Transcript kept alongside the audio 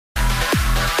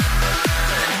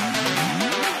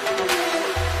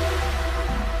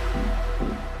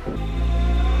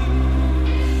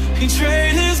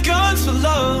for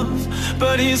love,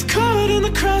 but he's caught in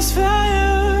the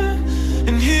crossfire.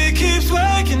 And he keeps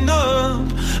waking up,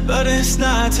 but it's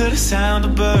not to the sound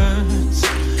of birds.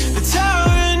 The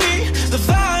tyranny, the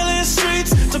violent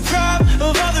streets, deprived of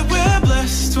all that we're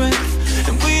blessed with,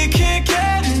 and we can't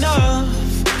get enough.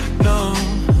 No,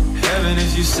 heaven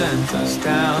if you sent us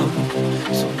down,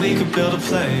 so we could build a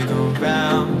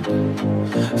playground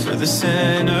for the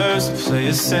sinners to play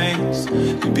as saints.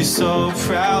 You'd be so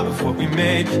proud of what we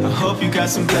made. I hope you got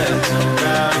some beds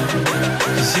around,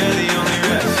 'cause you're the only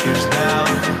refuge now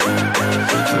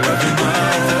for every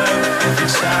mother, every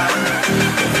child,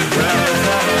 every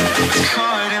brother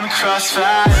caught in the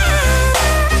crossfire.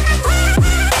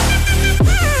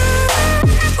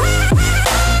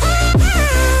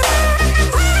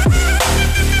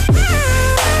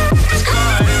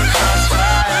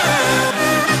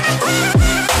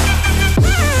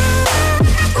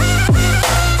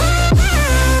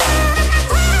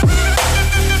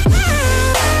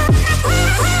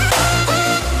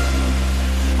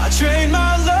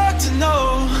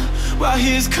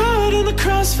 He's caught in the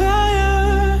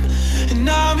crossfire, and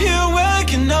I'm here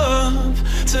waking up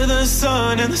to the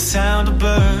sun and the sound of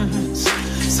birds.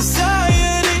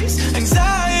 Society's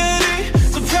anxiety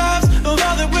deprives of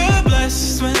all that we're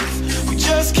blessed with. We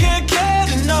just can't get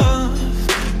enough.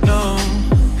 No,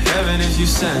 heaven if you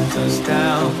sent us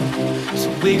down, so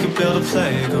we could build a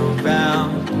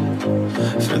playground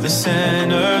for the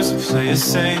sinners who play as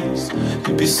saints.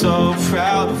 You'd be so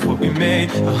proud of what we made.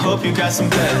 I hope you got some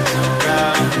beds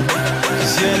around,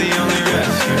 'cause you're the only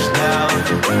refuge now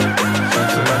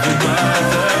for every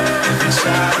mother, every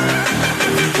child,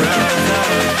 every brother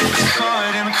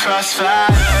caught in the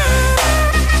crossfire.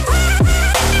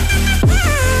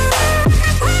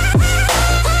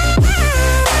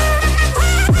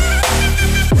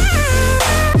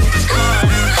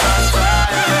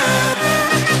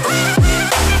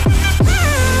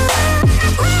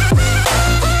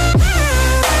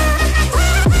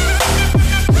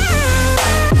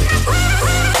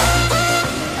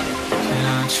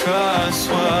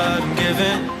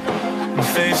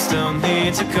 Faith still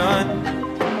needs a gun.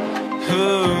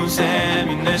 Whose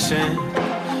ammunition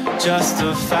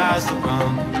justifies the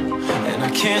wrong? And I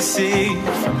can't see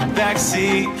from the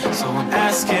backseat, so I'm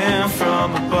asking from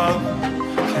above.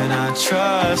 Can I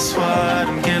trust what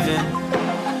I'm given,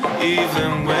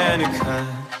 even when it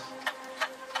cuts?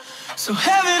 So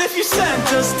heaven if you sent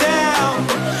us down,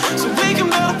 so we can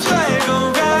build a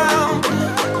playground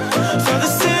for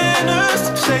the sinners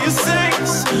to play as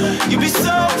saints. You'd be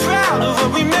so proud of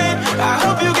what we made. I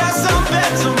hope you got some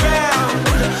beds around,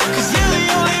 'cause you're the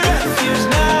only refuge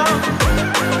now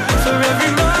for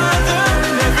every mother,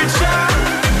 every child,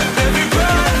 every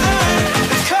brother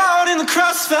that's caught in the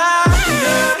crossfire.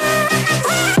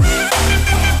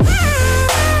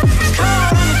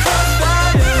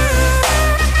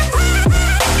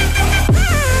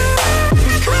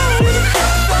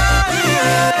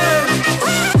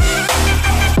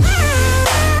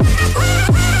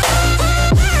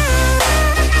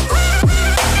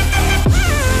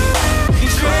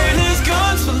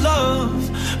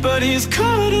 He's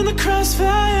caught in the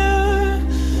crossfire,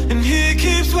 and he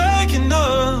keeps waking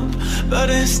up, but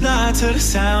it's not to the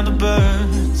sound of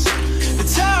birds. The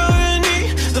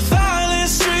tyranny, the violent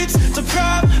streets,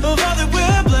 deprived of all that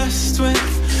we're blessed with,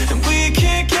 and we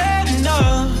can't get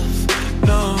enough.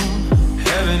 No,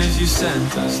 heaven if you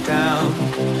sent us down,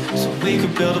 so we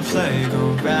could build a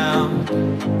playground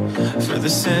for the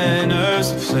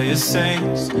sinners who play as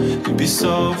saints. You'd be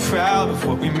so proud of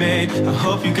what we made. I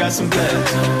hope you got some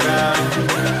beds around,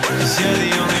 'cause you're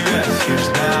the only refuge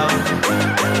now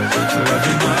for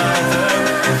every mother,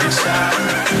 every child,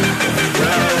 every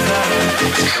brother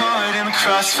caught in the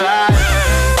crossfire.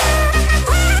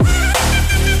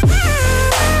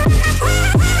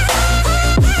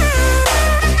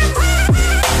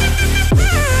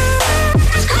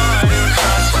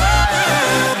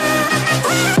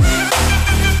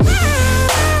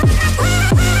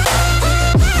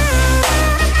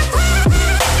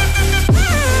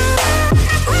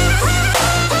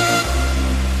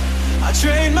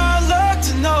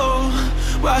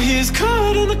 He's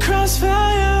caught in the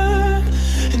crossfire,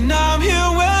 and I'm here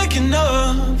waking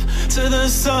up to the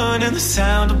sun and the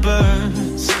sound of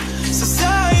birds.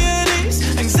 Society's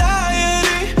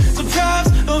anxiety deprives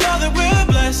of all that we're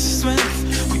blessed with.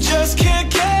 We just can't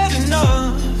get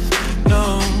enough.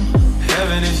 No,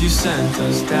 heaven if you sent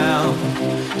us down,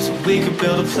 so we could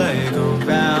build a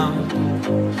playground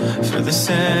for the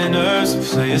sinners who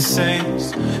play as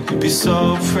saints. You'd be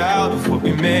so proud of what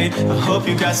we made. I hope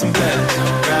you got some beds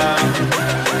around,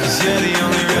 'cause you're the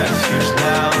only refuge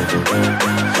now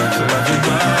for every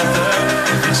mother,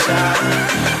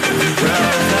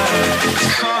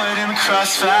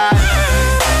 fire.